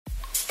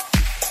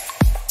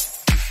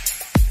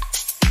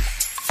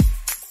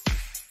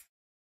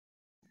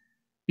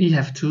We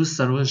have two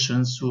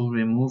solutions to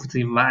remove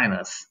the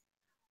virus: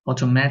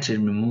 automatic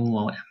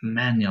removal and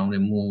manual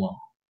removal.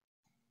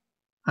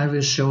 I will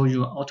show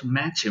you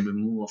automatic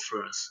removal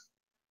first.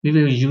 We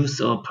will use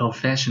a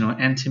professional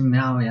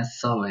anti-malware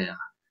software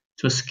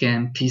to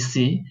scan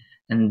PC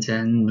and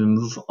then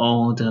remove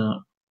all the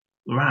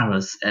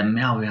virus and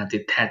malware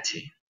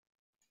detected.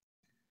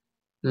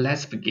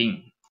 Let's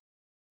begin.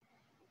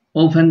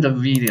 Open the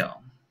video.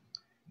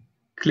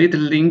 Click the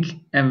link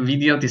and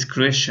video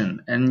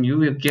description and you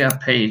will get a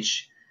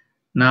page.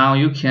 Now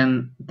you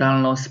can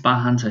download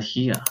SpyHunter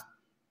here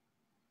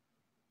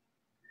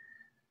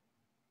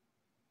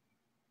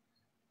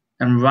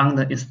and run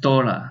the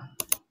installer.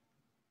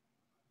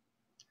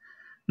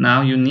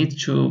 Now you need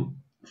to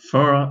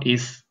follow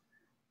its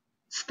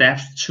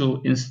steps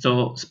to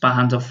install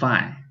SpyHunter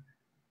file.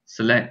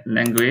 Select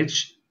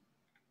language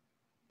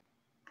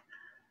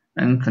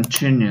and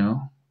continue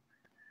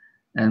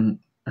and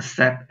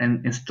accept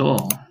and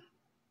install.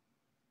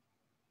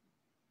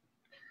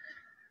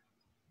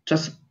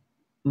 Just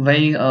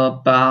wait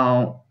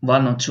about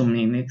 1 or 2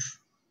 minutes.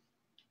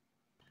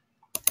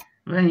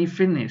 When you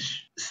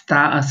finish,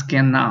 start a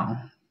scan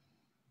now.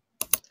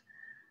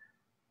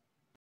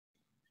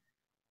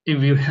 It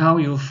will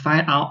help you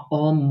find out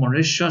all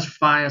malicious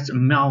files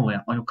and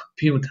malware on your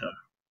computer.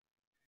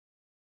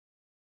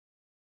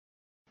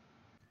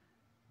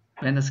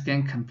 When the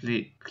scan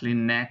complete, click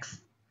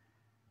Next.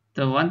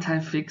 The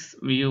one-time fix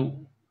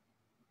will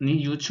need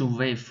you to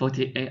wait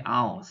 48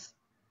 hours.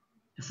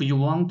 If you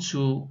want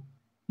to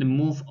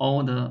remove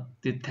all the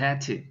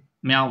detected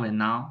malware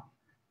now,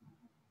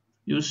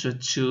 you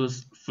should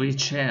choose Free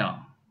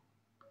Trial.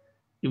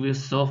 It will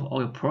solve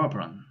all your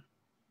problems.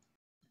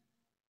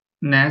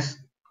 Next,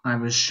 I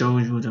will show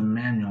you the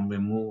manual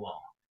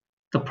removal.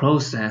 The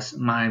process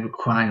might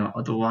require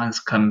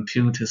advanced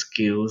computer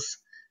skills.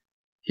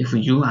 If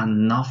you are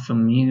not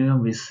familiar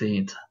with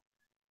it,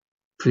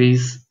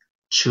 please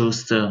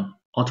choose the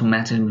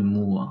automatic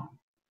removal.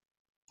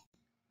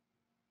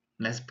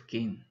 Let's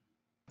begin.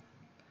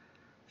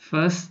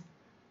 First,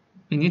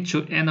 we need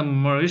to end the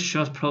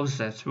malicious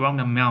process from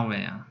the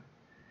malware.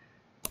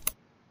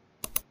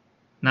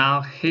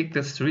 Now hit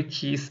the 3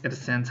 keys at the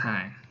same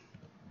time.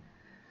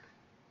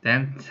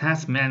 Then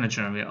Task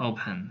Manager will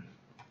open.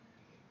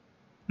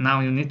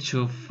 Now you need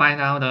to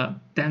find out the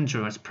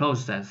dangerous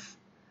process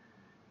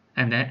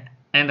and then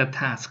end the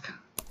task.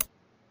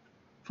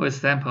 For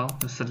example,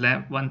 you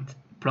select one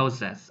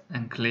process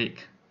and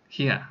click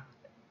here.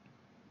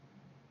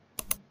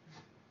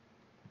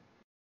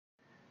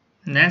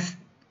 Next,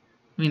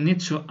 we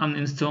need to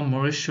uninstall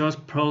malicious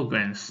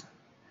programs.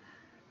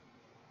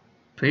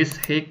 Please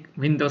hit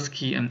Windows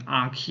key and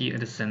R key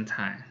at the same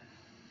time.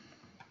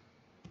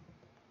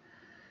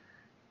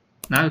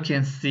 Now you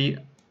can see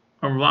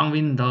a wrong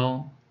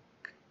window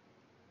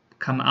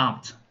come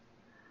out.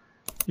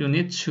 You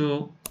need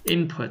to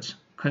input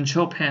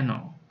Control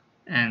Panel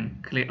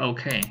and click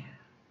OK.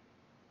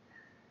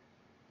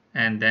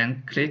 And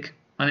then click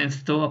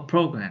Uninstall a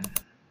program.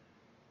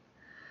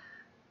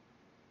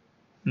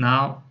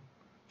 Now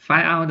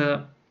find out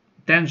the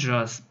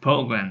dangerous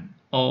program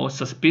or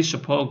suspicious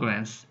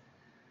programs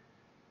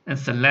and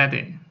select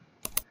it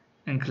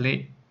and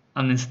click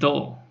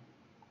Uninstall.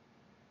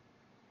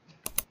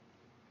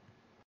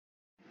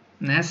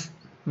 Next,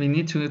 we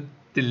need to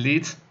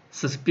delete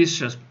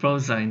suspicious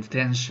browser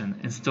extension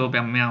installed by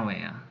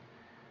malware.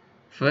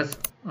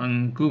 First,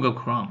 on Google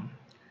Chrome,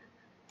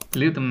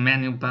 click the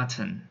menu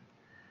button,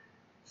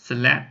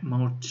 select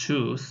More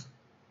Tools,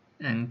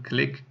 and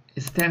click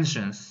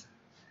Extensions.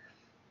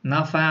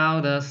 Now find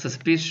out the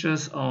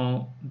suspicious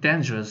or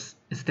dangerous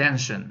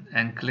extension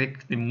and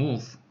click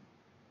Remove.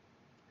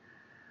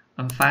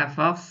 On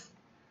Firefox,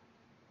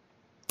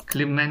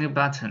 click Menu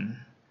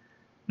button.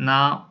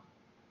 Now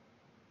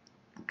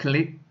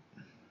click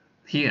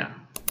here.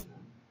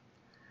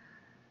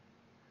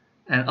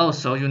 And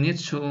also you need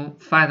to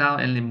find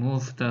out and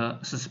remove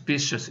the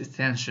suspicious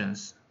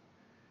extensions.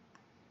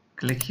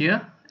 Click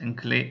here and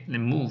click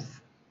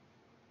Remove.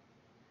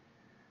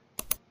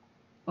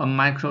 On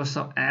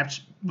Microsoft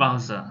Edge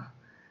browser,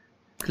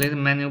 click the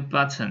menu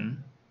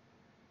button.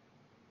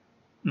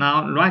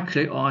 Now right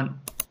click on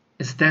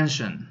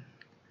Extension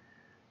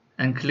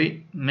and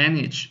click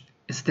Manage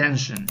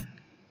Extension.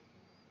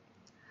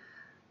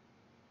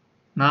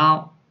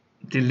 Now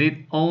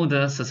delete all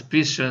the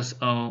suspicious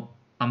or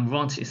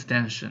unwanted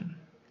extension.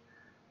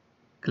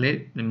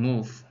 Click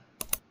Remove.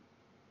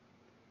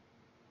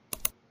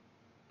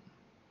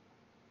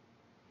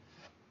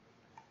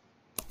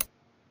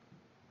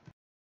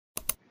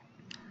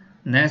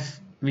 Next,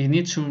 we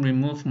need to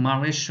remove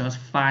malicious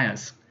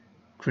files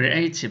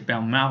created by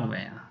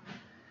malware.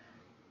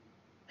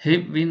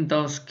 Hit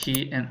Windows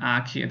key and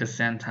R key at the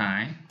same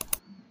time.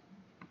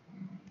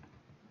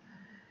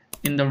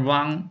 In the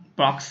wrong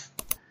box,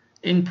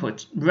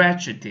 input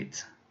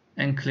regedit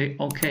and click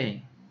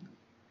OK.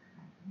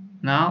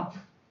 Now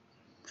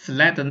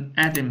select the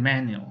Edit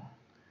menu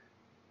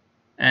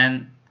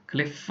and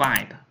click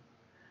Find.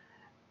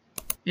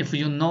 If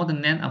you know the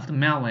name of the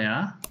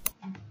malware,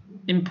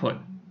 input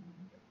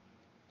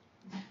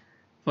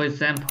for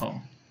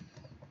example,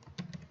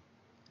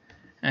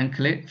 and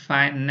click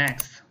Find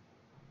Next.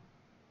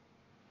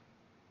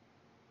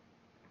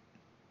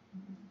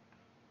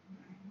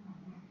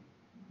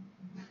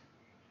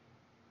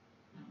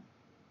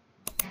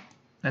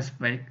 Let's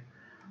wait.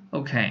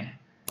 Okay,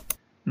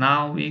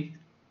 now we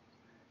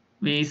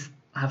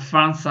have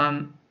found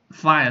some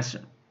files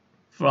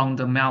from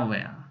the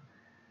malware.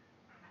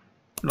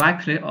 Right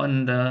click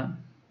on the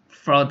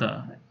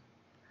folder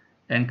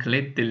and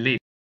click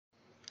Delete.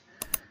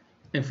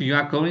 If you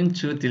are going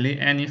to delete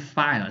any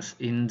files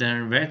in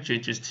the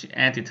registry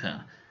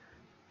editor,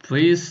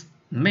 please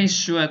make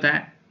sure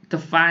that the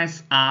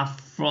files are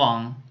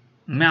from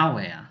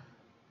malware.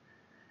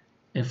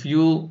 If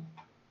you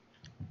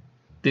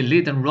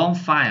delete the wrong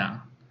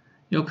file,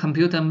 your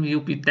computer will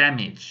be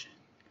damaged.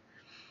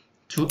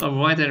 To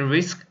avoid the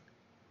risk,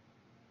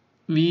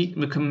 we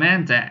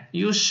recommend that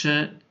you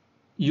should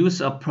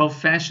use a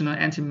professional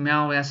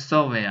anti-malware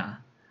software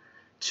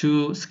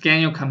to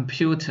scan your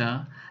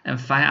computer and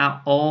find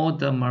out all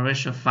the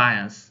malicious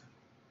files.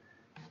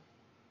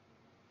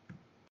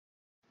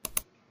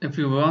 If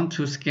you want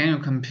to scan your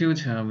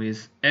computer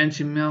with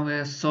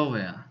anti-malware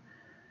software,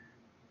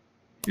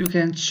 you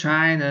can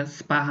try the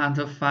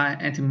SpyHunter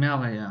 5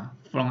 anti-malware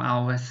from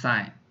our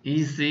website,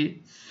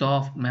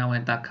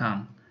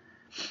 easysolvemalware.com.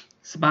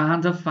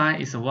 SpyHunter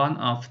 5 is one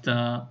of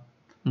the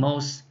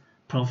most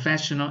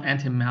professional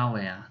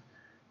anti-malware.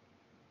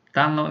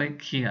 Download it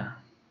here.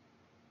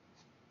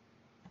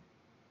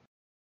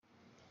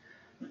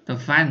 The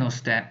final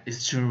step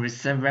is to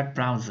reset web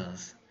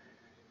browsers.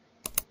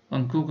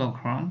 On Google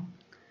Chrome,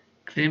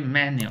 click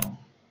Menu,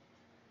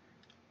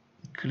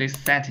 click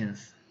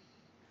Settings,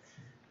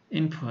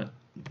 Input,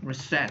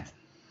 Reset.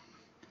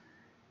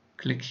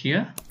 Click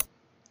here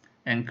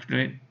and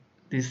click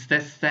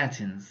Reset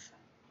Settings.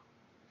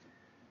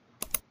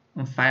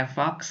 On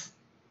Firefox,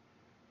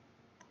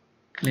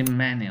 click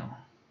Menu,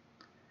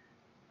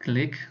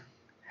 click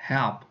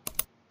Help,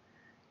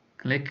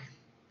 click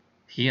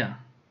here.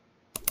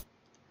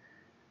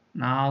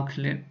 Now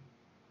click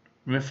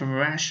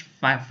Refresh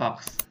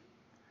Firefox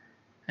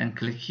and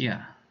click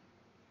here.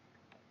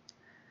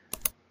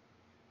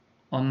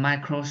 On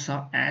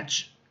Microsoft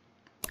Edge,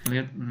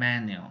 click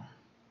Menu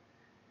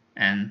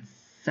and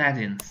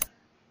Settings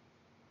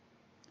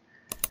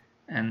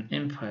and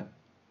Input,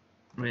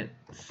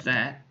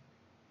 Reset.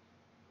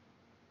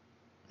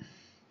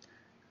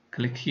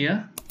 Click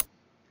here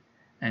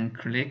and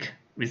click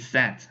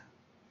Reset.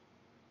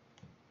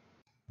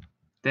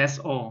 That's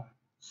all.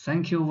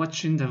 Thank you for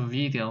watching the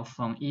video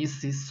from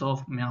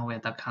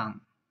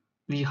easysolvemalware.com.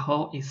 We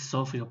hope it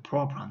solves your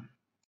problem.